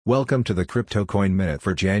Welcome to the Crypto Coin Minute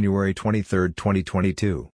for January 23,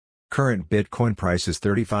 2022. Current Bitcoin price is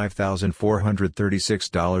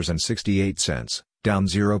 $35,436.68, down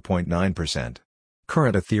 0.9%.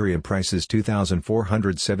 Current Ethereum price is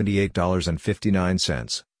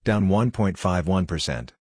 $2,478.59, down 1.51%.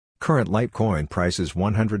 Current Litecoin price is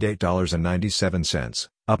 $108.97,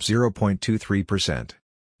 up 0.23%.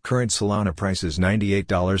 Current Solana price is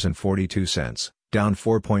 $98.42, down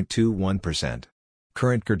 4.21%.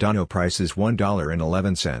 Current Cardano price is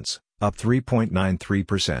 $1.11, up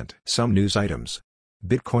 3.93%. Some news items.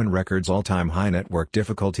 Bitcoin records all-time high network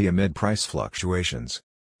difficulty amid price fluctuations.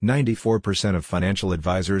 94% of financial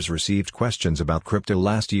advisors received questions about crypto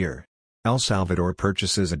last year. El Salvador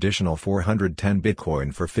purchases additional 410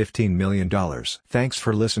 Bitcoin for $15 million. Thanks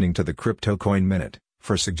for listening to the Crypto Coin Minute.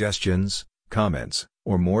 For suggestions, comments,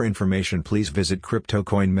 or more information, please visit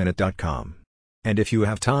CryptoCoinMinute.com. And if you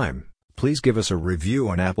have time, please give us a review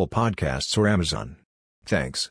on Apple Podcasts or Amazon. Thanks.